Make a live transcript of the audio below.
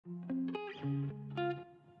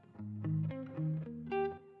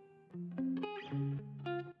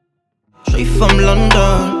from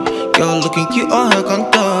London. Girl looking cute on her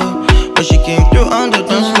contour, but she came through on the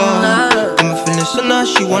dance floor. Got me feeling so now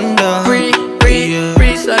she wonder. Pretty,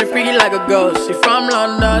 slutty, freaky like a ghost. She from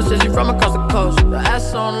London, says she from across the coast. The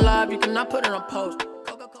ass on live, you cannot put it on post.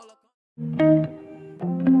 Coca-Cola.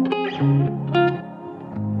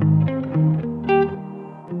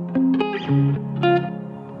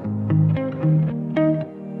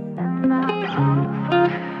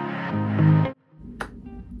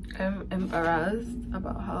 I'm embarrassed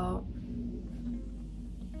about how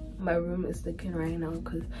my room is looking right now,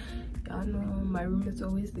 because y'all know my room is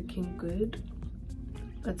always looking good,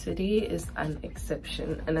 but today is an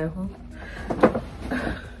exception, and I hope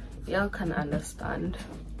y'all can understand.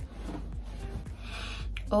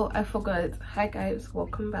 Oh, I forgot. Hi guys,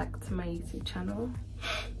 welcome back to my YouTube channel.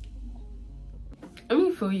 Let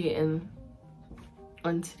me fill you in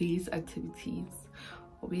on today's activities,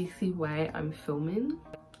 obviously why I'm filming.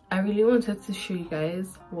 I really wanted to show you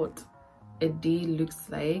guys what a day looks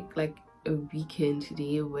like a weekend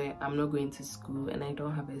today where I'm not going to school and I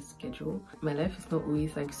don't have a schedule. My life is not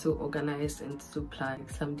always like so organized and so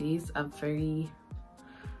planned. Some days are very,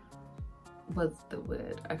 what's the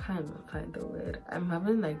word? I can't even find the word. I'm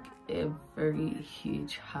having like a very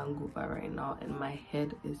huge hangover right now and my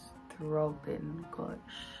head is throbbing. Gosh,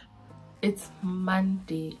 it's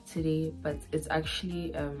Monday today, but it's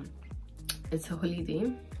actually it's a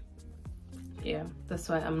holiday. Yeah, that's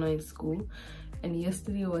why I'm not in school. And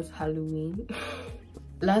yesterday was Halloween.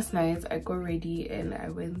 Last night I got ready and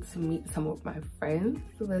I went to meet some of my friends.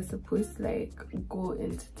 So we're supposed to like go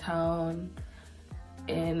into town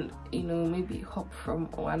and, you know, maybe hop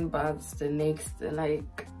from one bar to the next and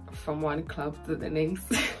like from one club to the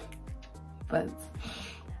next. But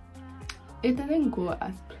it didn't go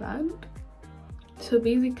as planned. So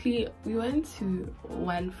basically we went to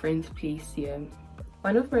one friend's place here.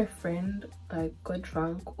 One of my friends like got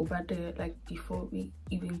drunk over there like before we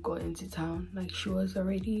even got into town. Like she was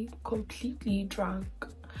already completely drunk,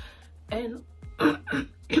 and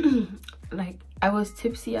like I was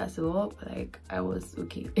tipsy as well, but like I was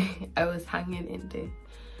okay. I was hanging in there,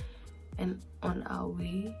 and on our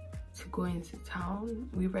way to go into town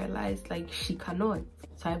we realized like she cannot,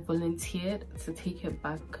 so I volunteered to take her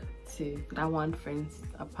back to that one friend's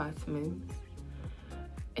apartment.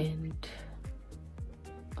 And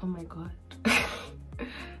oh my god,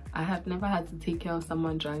 I have never had to take care of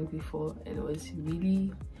someone drunk before, and it was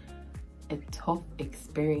really a tough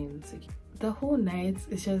experience. The whole night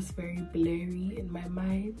is just very blurry in my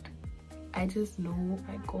mind. I just know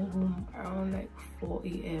I go home around like 4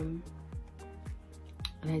 AM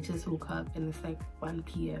and I just woke up and it's like 1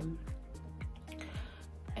 PM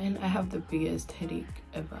and I have the biggest headache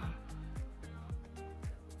ever.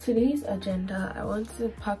 Today's agenda, I want to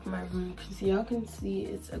pack my room because y'all can see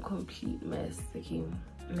it's a complete mess. Okay,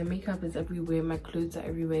 my makeup is everywhere, my clothes are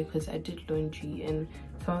everywhere because I did laundry and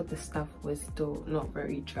some of the stuff was still not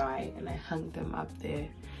very dry and I hung them up there.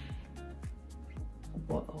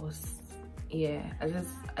 What else? Yeah,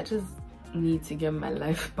 I just need to get my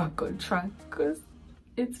life back on track because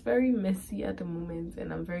it's very messy at the moment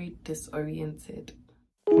and I'm very disoriented.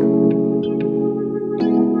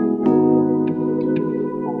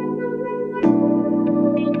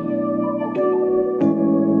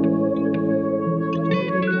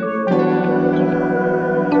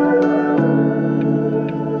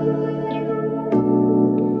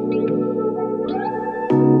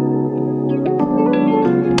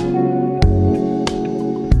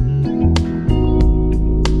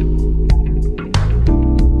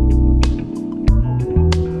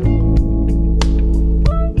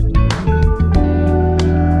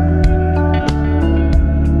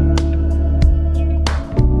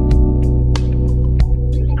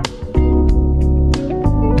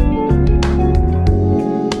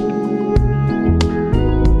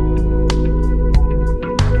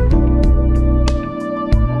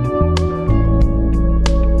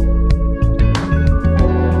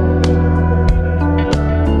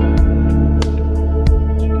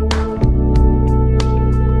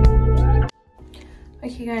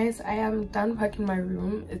 I am done packing my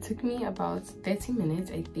room. It took me about 30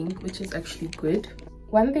 minutes I think, which is actually good.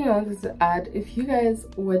 One thing I wanted to add, if you guys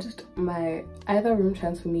watched my either room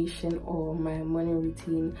transformation or my morning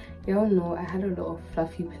routine, you all know I had a lot of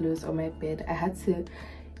fluffy pillows on my bed. I had to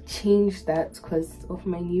change that because of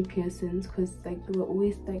my new piercings, because like they were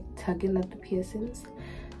always like tugging at the piercings.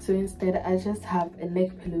 So instead I just have a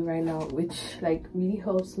neck pillow right now, which like really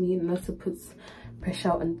helps me not to put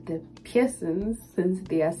pressure on the piercings since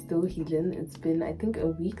they are still healing. It's been I think a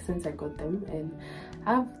week since I got them and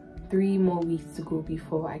I have 3 more weeks to go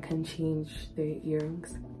before I can change the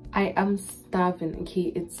earrings. I am starving.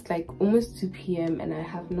 Okay, it's like almost 2 p.m. and I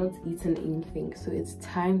have not eaten anything, so it's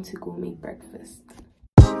time to go make breakfast.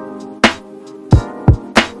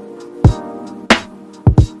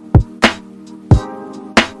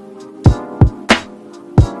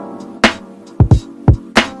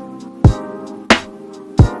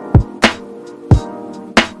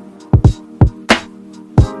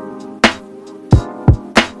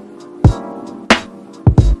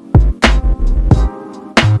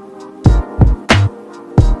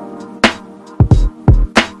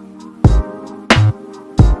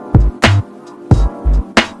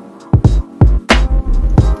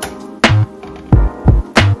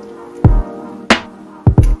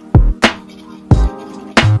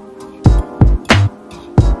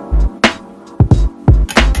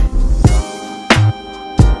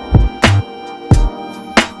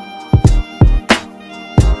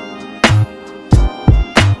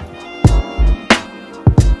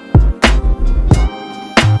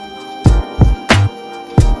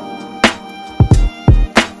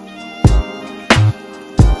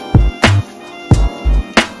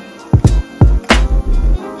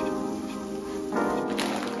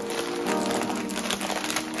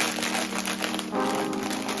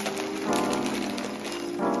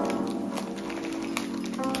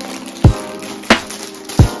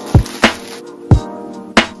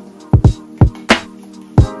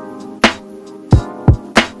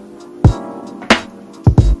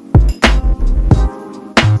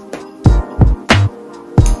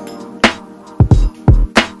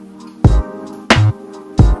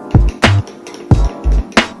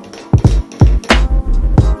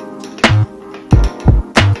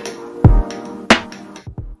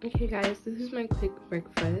 Okay guys, this is my quick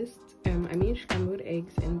breakfast. I made scrambled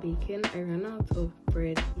eggs and bacon. I ran out of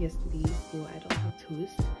bread yesterday, so I don't have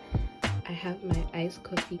toast. I have my iced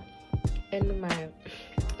coffee and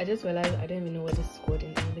I just realized I don't even know what this is called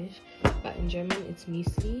in English, but in German it's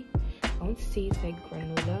muesli. I want to say it's like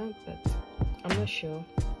granola, but I'm not sure.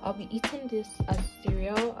 I'll be eating this as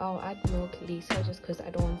cereal. I'll add milk later just because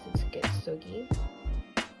I don't want it to get soggy.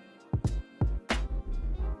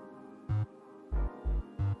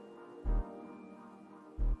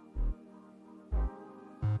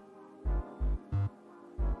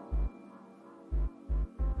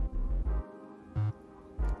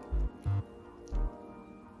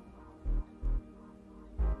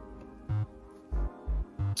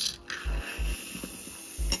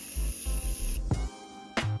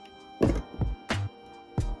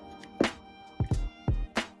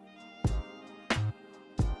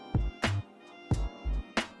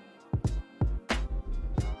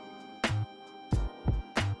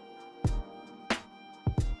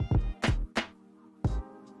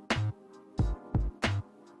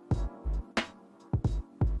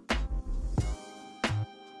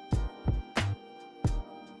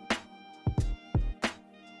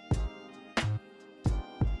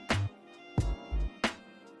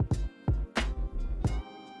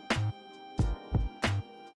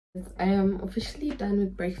 I am officially done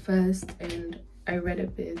with breakfast and I read a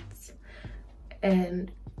bit,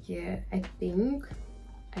 and yeah, I think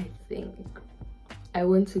I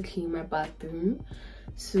want to clean my bathroom.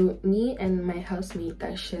 So me and my housemate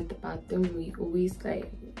that shared the bathroom, we always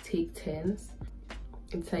like take turns.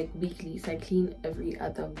 It's like weekly, so I clean every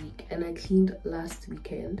other week, and I cleaned last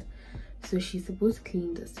weekend. So she's supposed to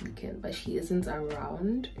clean this weekend, but she isn't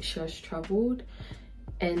around. She has traveled,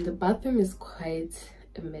 and the bathroom is quite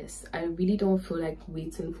a mess. I really don't feel like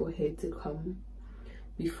waiting for her to come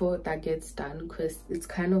before that gets done, because it's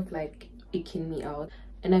kind of like aching me out,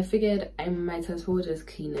 and I figured I might as well just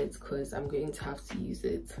clean it because I'm going to have to use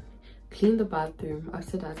it. Clean the bathroom.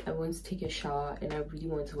 After that, I want to take a shower, and I really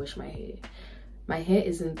want to wash my hair. My hair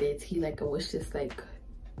isn't dirty, like I washed this like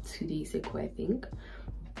 2 days ago I think,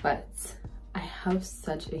 but I have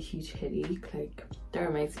such a huge headache. Like, that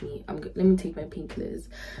reminds me, let me take my painkillers.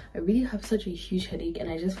 I really have such a huge headache, and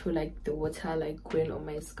I just feel like the water like going on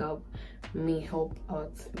my scalp may help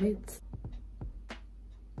out a bit.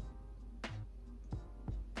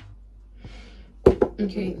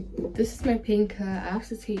 Okay, this is my painkiller. I have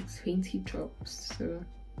to take 20 drops, so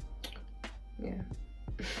yeah.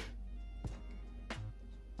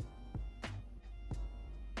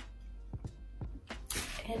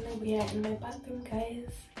 And we are in my bathroom,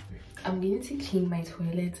 guys. I'm going to clean my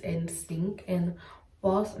toilet and sink, and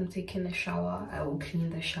whilst I'm taking a shower, I will clean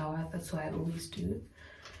the shower. That's what I always do.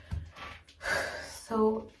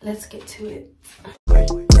 So let's get to it.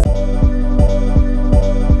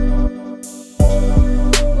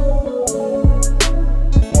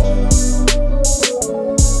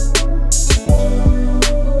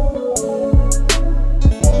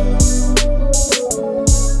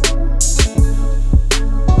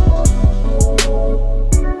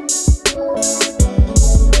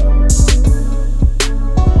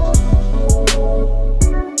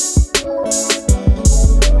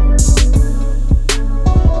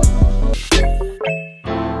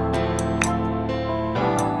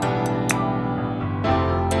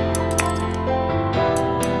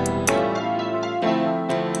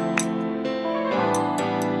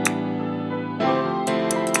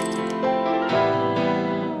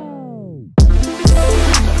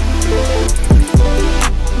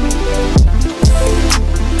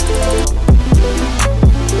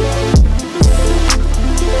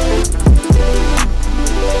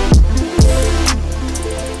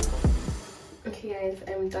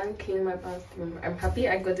 happy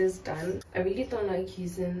I got this done. I really don't like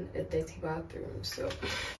using a dirty bathroom, so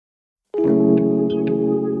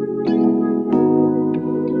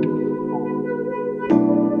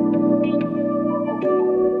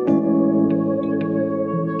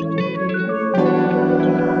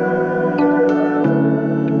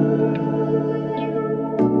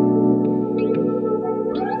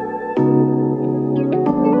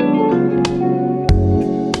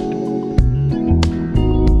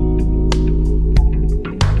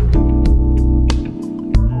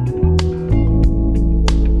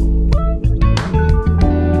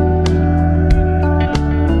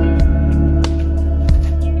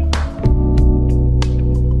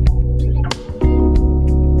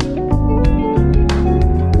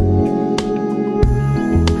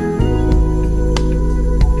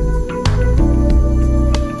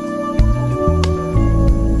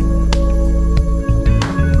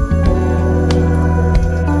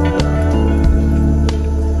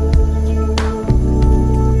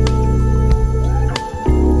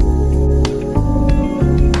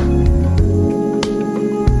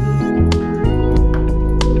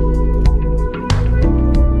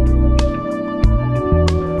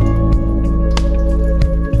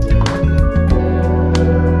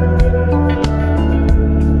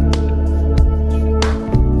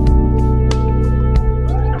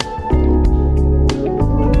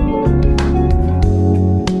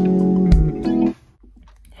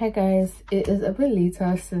Hi guys, it is a bit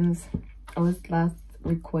later since I was last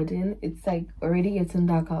recording. It's like already getting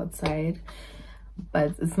dark outside,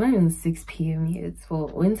 but it's not even 6 p.m. yet. Well,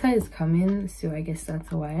 winter is coming, so I guess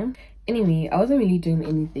that's why. Anyway, I wasn't really doing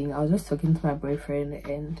anything. I was just talking to my boyfriend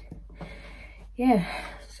and yeah,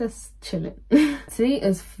 just chilling. Today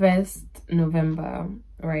is 1st November,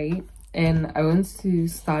 right? And I want to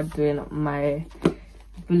start doing my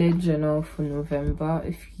bullet journal for November.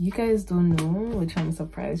 If you guys don't know, which I'm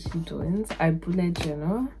surprised you don't, I bullet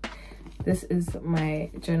journal. This is my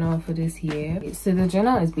journal for this year. So the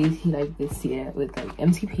journal is basically like this year with like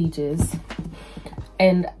empty pages,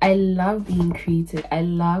 and I love being creative. I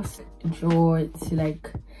love to draw, to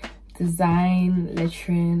like design,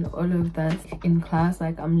 lettering, all of that. In class,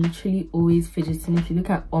 like I'm literally always fidgeting. If you look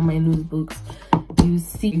at all my notebooks, you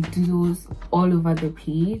see doodles all over the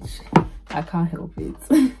page. I can't help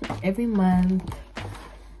it. Every month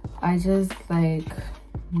I just like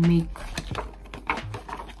make,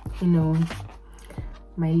 you know,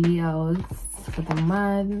 my layouts for the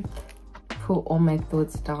month, put all my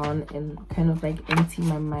thoughts down and kind of like empty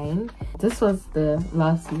my mind. This was the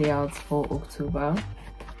last layout for October,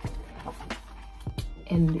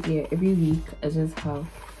 and yeah, every week I just have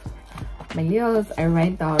my layouts. I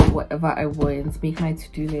write down whatever I want, make my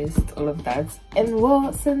to-do list, all of that. And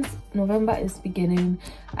well, since November is beginning,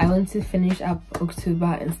 I want to finish up October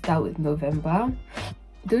and start with November.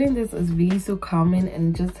 Doing this is really so calming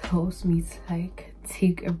and just helps me to like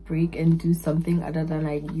take a break and do something other than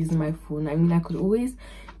like using my phone. I mean, I could always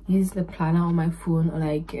use the planner on my phone or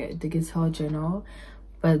like the digital journal,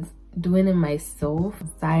 but doing it myself,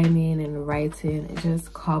 designing and writing, it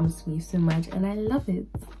just calms me so much and I love it.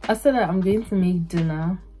 After that, I'm going to make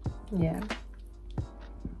dinner, yeah,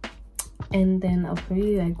 and then I'll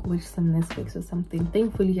probably like watch some Netflix or something.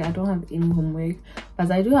 Thankfully I don't have any homework, but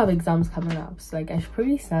I do have exams coming up, so like I should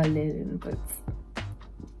probably start learning, but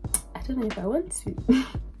I don't know if I want to.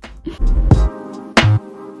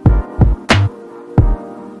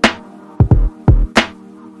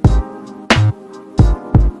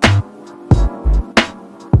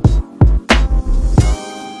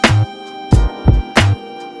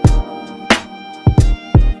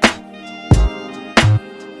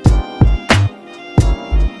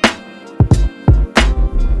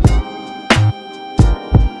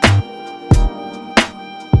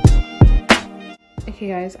 Okay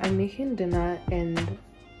guys, I'm making dinner and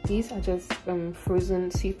these are just frozen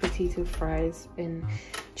sweet potato fries and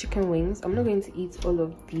chicken wings. I'm not going to eat all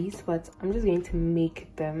of these, but I'm just going to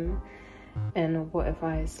make them, and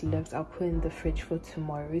whatever is left I'll put in the fridge for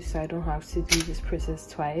tomorrow so I don't have to do this process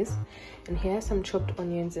twice. And here are some chopped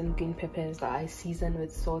onions and green peppers that I season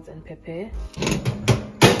with salt and pepper.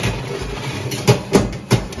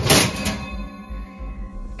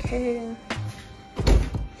 Okay.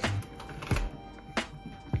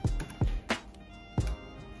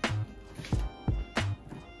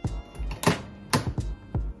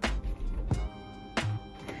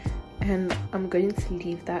 And I'm going to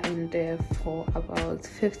leave that in there for about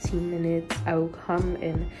 15 minutes. I will come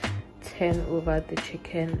and turn over the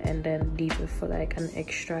chicken and then leave it for like an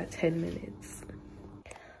extra 10 minutes.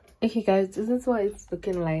 Okay guys, this is what it's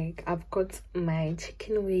looking like. I've got my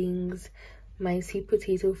chicken wings, my sweet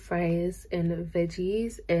potato fries and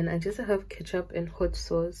veggies, and I just have ketchup and hot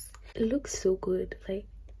sauce. It looks so good. Like,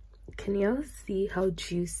 can y'all see how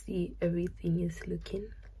juicy everything is looking?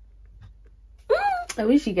 I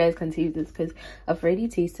wish you guys can taste this because I've already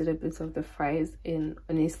tasted a bit of the fries, and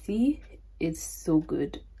honestly it's so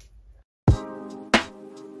good.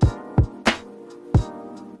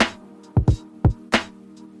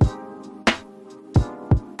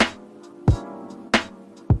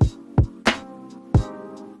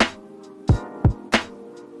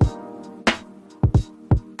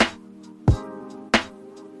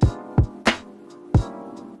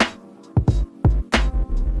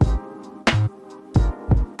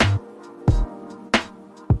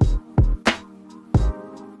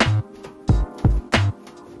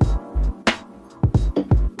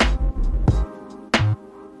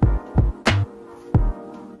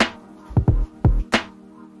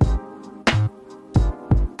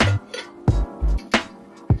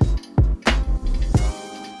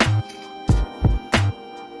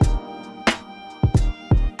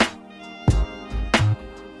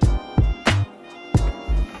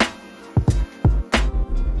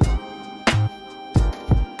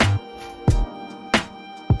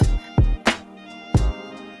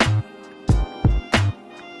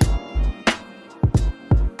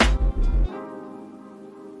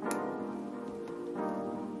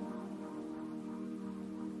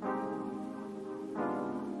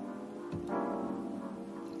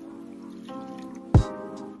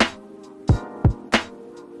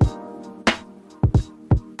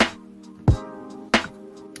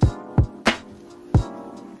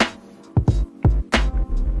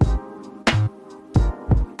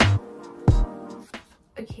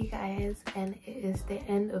 Okay guys, and it is the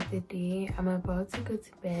end of the day. I'm about to go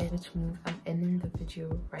to bed, which means I'm ending the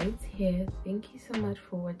video right here. Thank you so much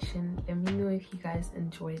for watching. Let me know if you guys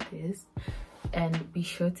enjoyed this, and be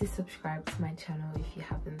sure to subscribe to my channel if you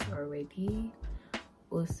haven't already.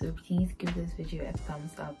 Also, please give this video a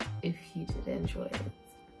thumbs up if you did enjoy it.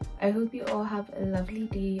 I hope you all have a lovely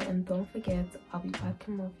day, and don't forget, I'll be back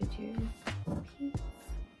in more videos. Peace.